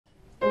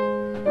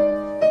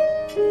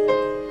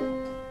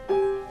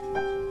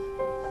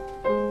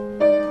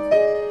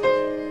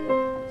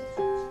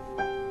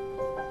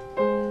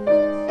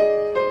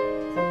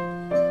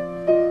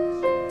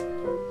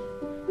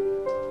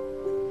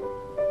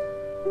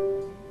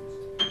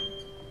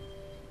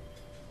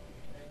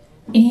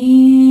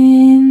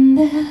In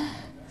the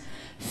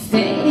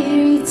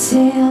fairy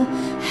tale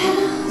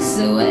house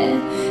where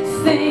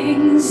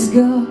things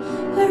go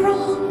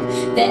wrong,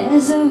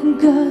 there's a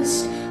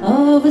ghost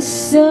of a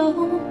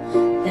soul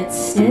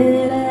that's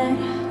still at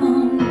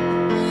home.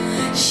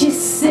 She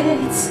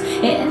sits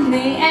in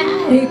the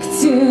attic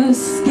too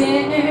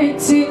scared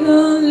to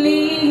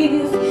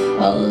leave,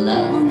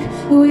 alone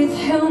with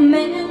her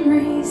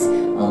memories,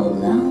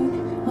 alone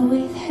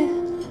with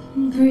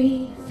her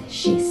grief.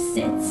 She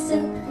sits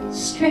up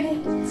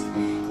straight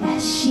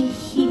as she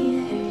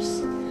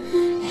hears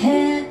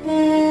her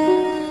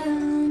name.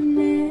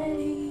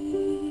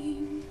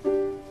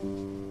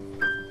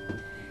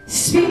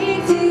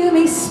 Speak to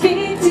me,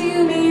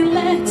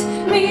 let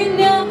me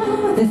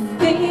know the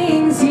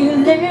things you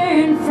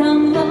learned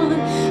from long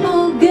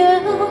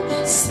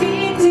ago.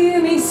 Speak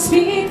to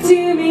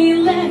me,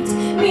 let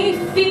me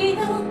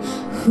feel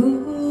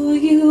who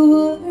you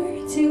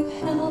were to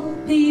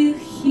help you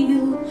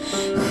heal,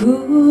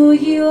 who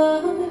you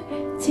are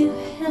to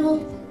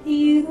help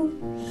you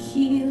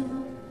heal.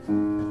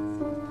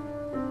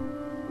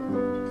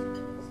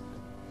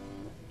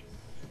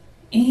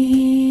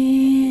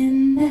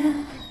 In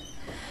the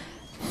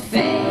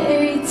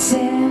fairy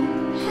tale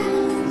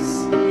house,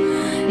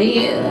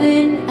 you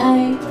and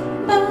I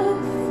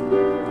both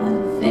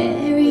are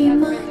very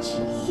much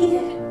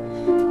here,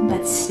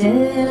 but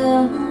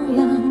still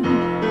alone.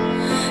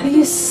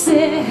 You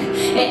sit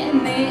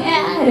in the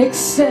attic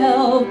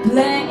cell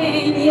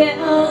playing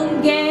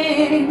young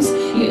games.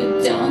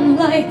 You don't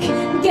like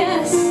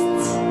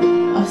guests,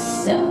 or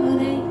so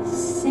they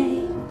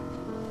say.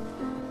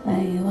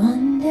 I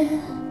wonder,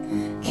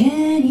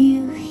 can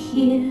you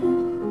hear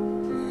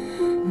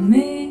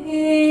me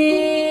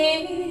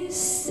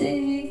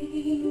sing?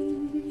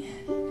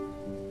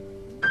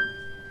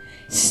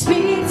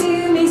 Speak to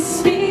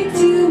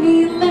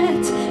me,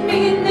 let me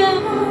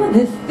know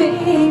the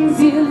things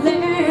you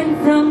learned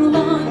from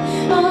long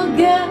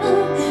ago.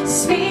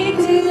 Speak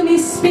to me,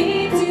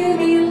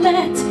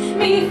 let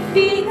me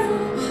feel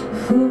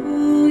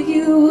who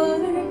you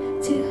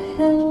were to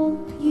help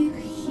you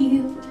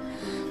heal,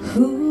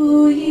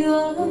 who you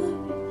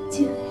are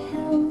to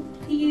help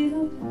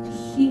you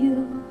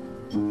heal.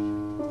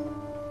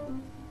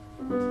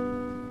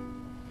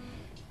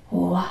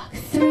 Walk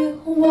through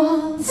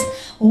walls,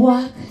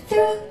 walk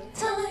through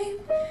time,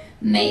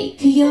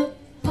 make your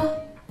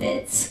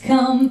puppets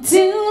come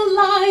to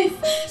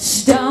life.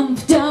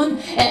 Stomp down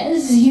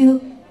as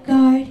you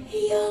guard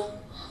your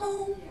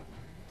home.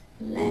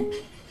 Let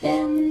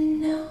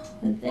them know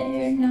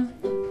they're not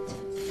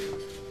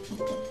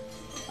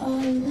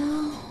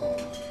alone.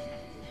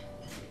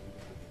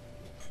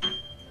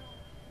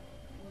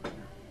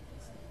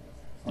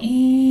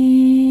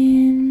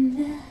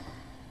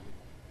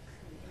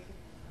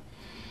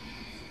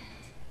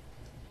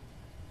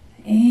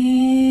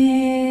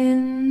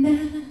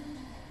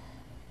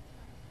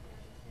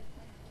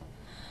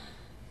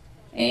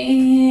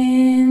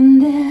 In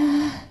the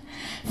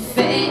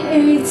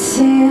fairy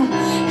tale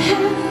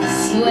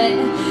house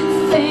where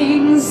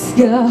things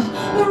go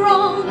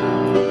wrong,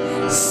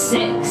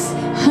 sit